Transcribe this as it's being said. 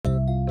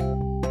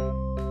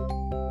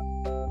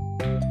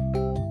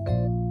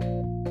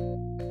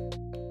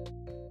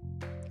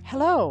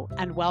Hello,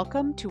 and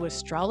welcome to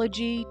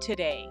Astrology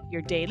Today,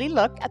 your daily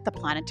look at the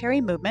planetary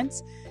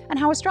movements and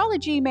how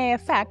astrology may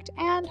affect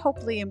and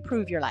hopefully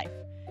improve your life.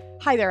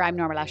 Hi there, I'm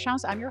Norma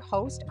Lachance. I'm your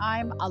host.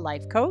 I'm a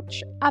life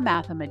coach, a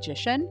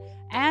mathematician,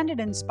 and an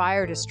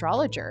inspired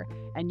astrologer.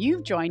 And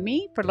you've joined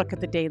me for a look at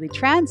the daily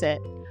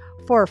transit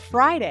for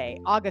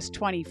Friday, August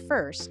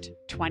 21st,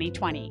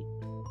 2020.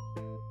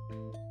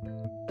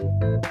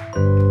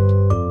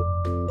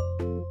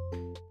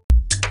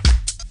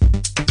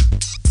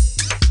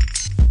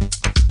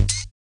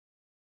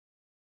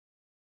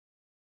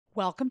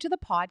 Welcome to the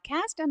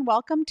podcast and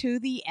welcome to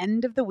the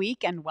end of the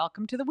week and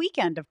welcome to the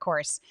weekend, of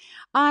course.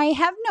 I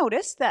have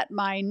noticed that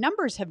my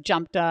numbers have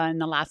jumped in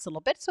the last little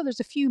bit, so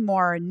there's a few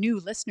more new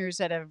listeners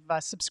that have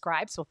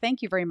subscribed, so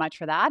thank you very much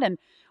for that and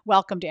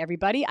welcome to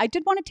everybody. I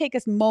did want to take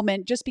a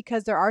moment just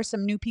because there are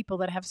some new people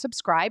that have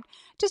subscribed,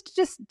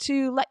 just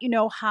to let you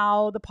know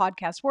how the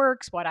podcast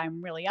works, what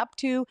I'm really up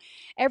to.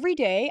 Every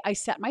day I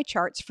set my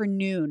charts for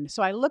noon,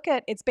 so I look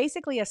at, it's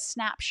basically a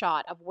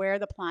snapshot of where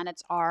the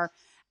planets are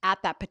at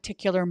that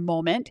particular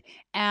moment.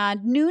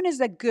 And noon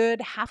is a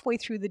good halfway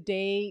through the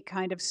day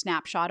kind of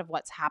snapshot of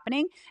what's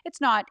happening.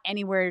 It's not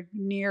anywhere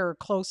near or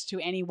close to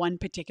any one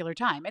particular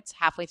time. It's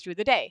halfway through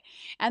the day.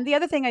 And the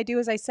other thing I do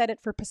is I set it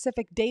for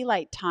Pacific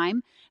Daylight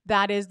Time.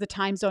 That is the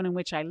time zone in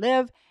which I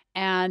live.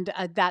 And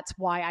that's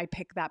why I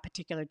pick that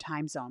particular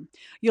time zone.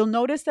 You'll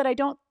notice that I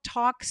don't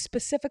talk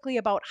specifically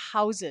about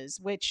houses,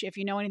 which, if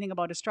you know anything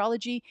about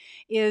astrology,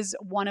 is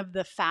one of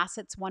the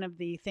facets, one of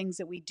the things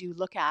that we do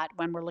look at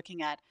when we're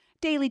looking at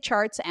daily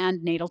charts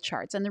and natal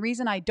charts. And the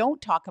reason I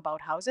don't talk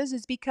about houses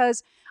is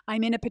because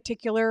I'm in a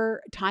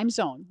particular time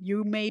zone.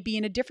 You may be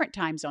in a different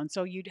time zone,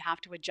 so you'd have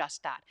to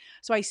adjust that.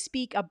 So I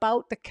speak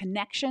about the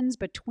connections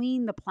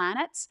between the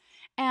planets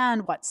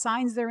and what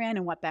signs they're in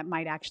and what that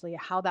might actually,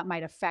 how that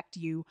might affect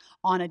you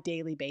on a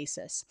daily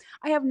basis.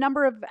 I have a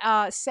number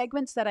of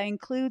segments that I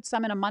include,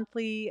 some in a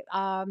monthly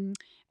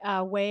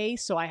way.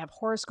 So I have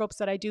horoscopes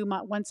that I do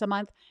once a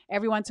month.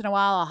 Every once in a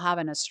while, I'll have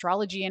an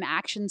astrology in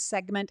action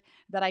segment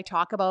that I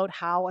talk about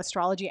how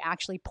astrology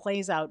actually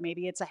plays out.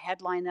 Maybe it's a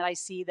headline that I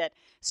see that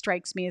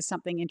strikes me as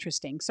something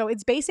interesting. So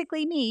it's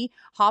basically me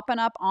hopping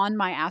up on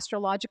my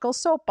astrological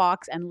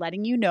soapbox and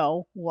letting you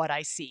know what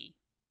I see.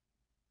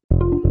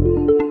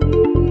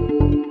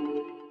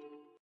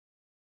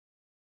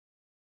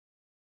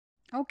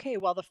 Okay,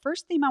 well, the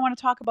first theme I want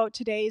to talk about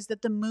today is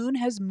that the moon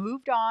has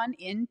moved on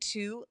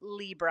into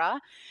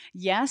Libra.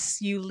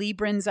 Yes, you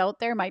Librans out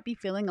there might be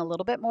feeling a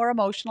little bit more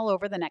emotional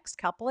over the next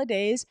couple of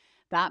days.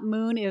 That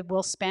moon, it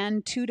will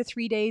spend 2 to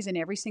 3 days in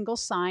every single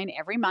sign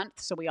every month.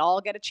 So we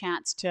all get a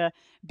chance to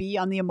be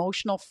on the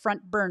emotional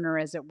front burner,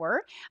 as it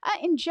were.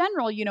 In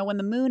general, you know, when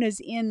the moon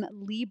is in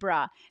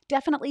Libra,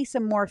 definitely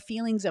some more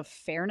feelings of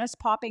fairness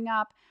popping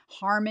up,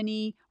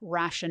 harmony,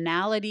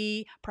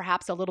 rationality,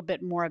 perhaps a little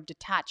bit more of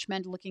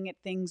detachment, looking at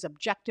things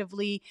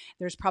objectively.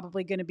 There's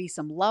probably going to be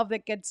some love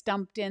that gets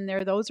dumped in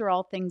there. Those are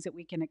all things that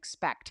we can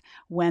expect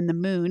when the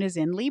moon is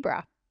in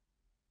Libra.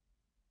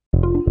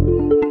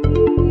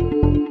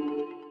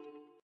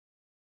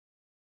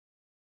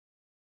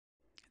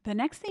 The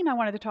next theme I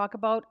wanted to talk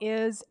about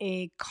is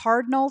a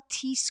cardinal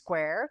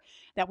T-square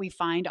that we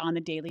find on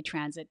the daily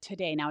transit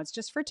today. Now, it's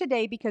just for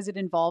today because it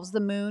involves the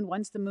moon.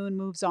 Once the moon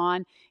moves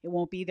on, it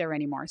won't be there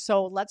anymore.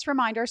 So let's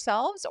remind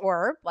ourselves,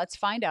 or let's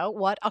find out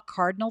what a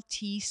cardinal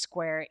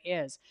T-square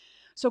is.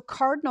 So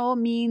cardinal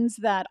means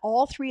that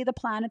all three of the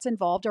planets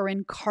involved are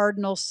in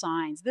cardinal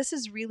signs. This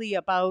is really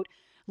about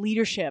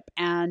leadership.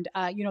 And,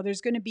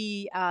 there's going to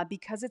be,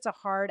 because it's a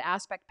hard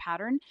aspect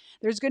pattern,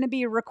 there's going to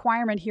be a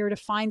requirement here to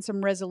find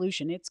some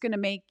resolution. It's going to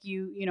make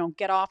you,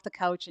 get off the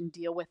couch and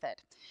deal with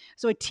it.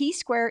 So a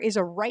T-square is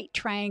a right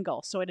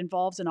triangle. So it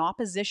involves an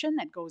opposition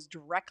that goes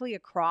directly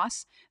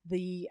across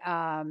the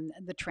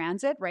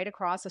transit, right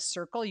across a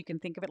circle. You can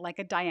think of it like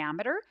a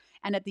diameter.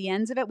 And at the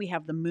ends of it, we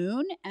have the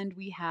moon and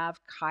we have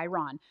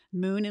Chiron.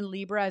 Moon in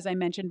Libra, as I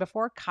mentioned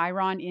before,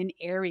 Chiron in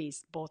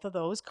Aries, both of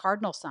those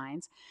cardinal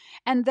signs.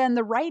 And then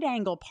the right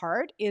angle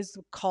part is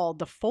called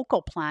the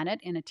focal planet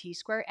in a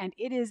T-square, and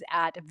it is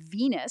at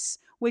Venus,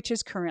 which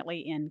is currently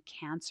in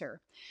Cancer.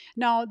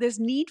 Now, this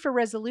need for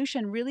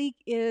resolution really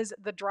is,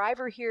 the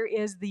driver here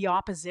is the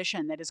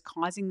opposition that is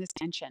causing this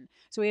tension.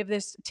 So we have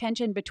this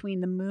tension between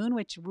the moon,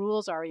 which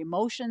rules our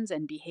emotions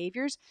and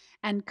behaviors,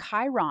 and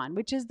Chiron,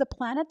 which is the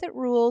planet that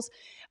rules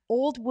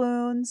old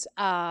wounds,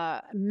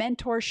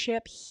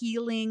 mentorship,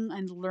 healing,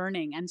 and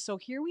learning. And so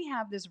here we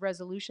have this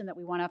resolution that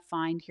we want to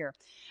find here.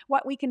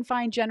 What we can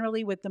find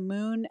generally with the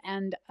moon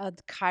and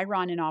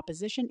Chiron in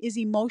opposition is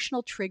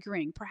emotional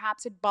triggering.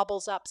 Perhaps it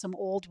bubbles up some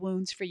old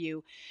wounds for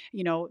you.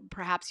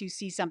 Perhaps you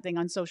see something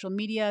on social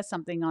media,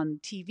 something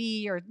on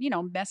TV, or,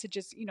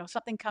 messages,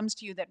 something comes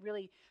to you that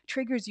really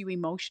triggers you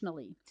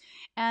emotionally.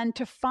 And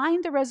to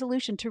find the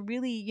resolution, to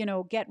really,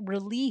 get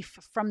relief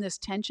from this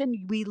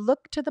tension, we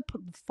look to the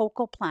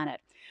focal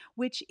planet,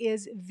 which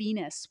is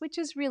Venus, which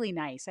is really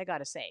nice. I got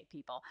to say,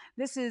 people,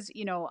 this is,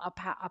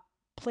 a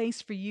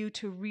place for you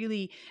to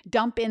really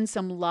dump in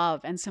some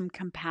love and some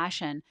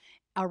compassion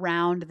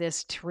around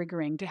this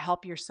triggering to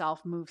help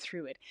yourself move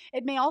through it.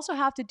 It may also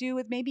have to do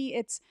with maybe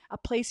it's a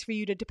place for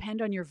you to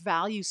depend on your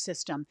value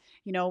system.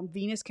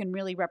 Venus can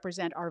really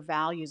represent our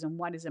values and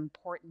what is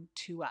important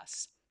to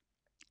us.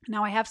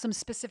 Now, I have some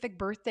specific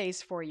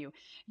birthdays for you.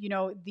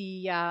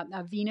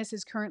 The Venus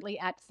is currently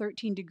at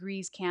 13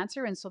 degrees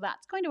Cancer, and so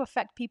that's going to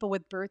affect people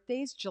with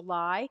birthdays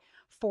July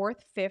 4th,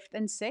 5th,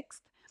 and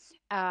 6th.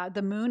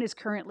 The moon is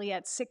currently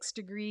at 6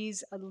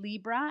 degrees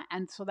Libra,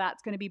 and so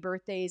that's going to be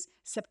birthdays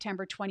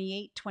September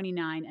 28,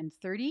 29, and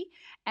 30.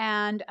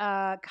 And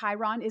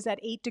Chiron is at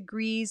 8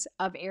 degrees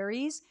of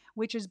Aries,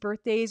 which is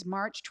birthdays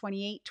March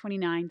 28,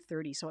 29,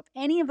 30. So if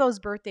any of those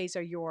birthdays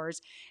are yours,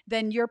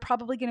 then you're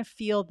probably going to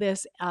feel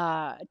this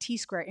T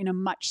square in a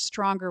much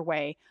stronger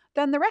way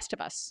than the rest of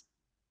us.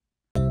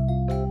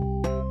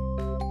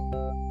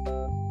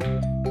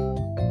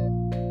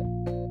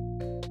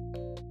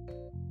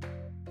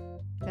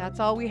 That's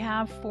all we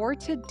have for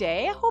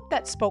today. I hope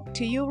that spoke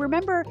to you.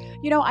 Remember,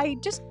 I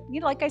just,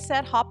 like I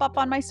said, hop up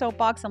on my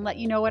soapbox and let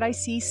you know what I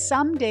see.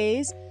 Some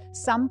days,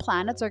 some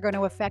planets are going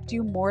to affect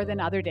you more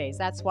than other days.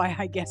 That's why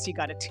I guess you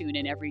got to tune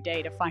in every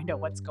day to find out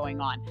what's going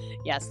on.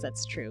 Yes,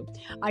 that's true.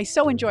 I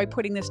so enjoy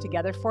putting this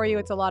together for you.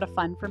 It's a lot of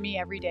fun for me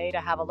every day to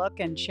have a look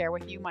and share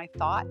with you my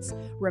thoughts.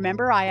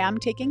 Remember, I am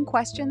taking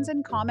questions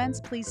and comments.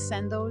 Please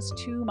send those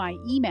to my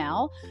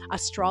email,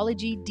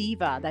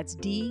 astrologydiva, that's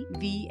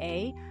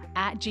DVA,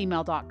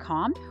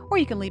 @gmail.com, or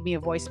you can leave me a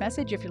voice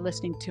message if you're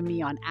listening to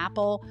me on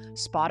Apple,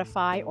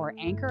 Spotify, or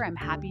Anchor. I'm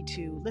happy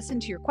to listen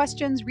to your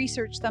questions,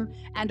 research them,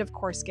 and of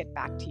course, get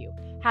back to you.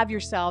 Have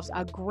yourselves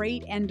a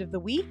great end of the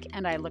week,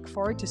 and I look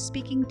forward to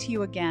speaking to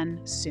you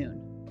again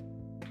soon.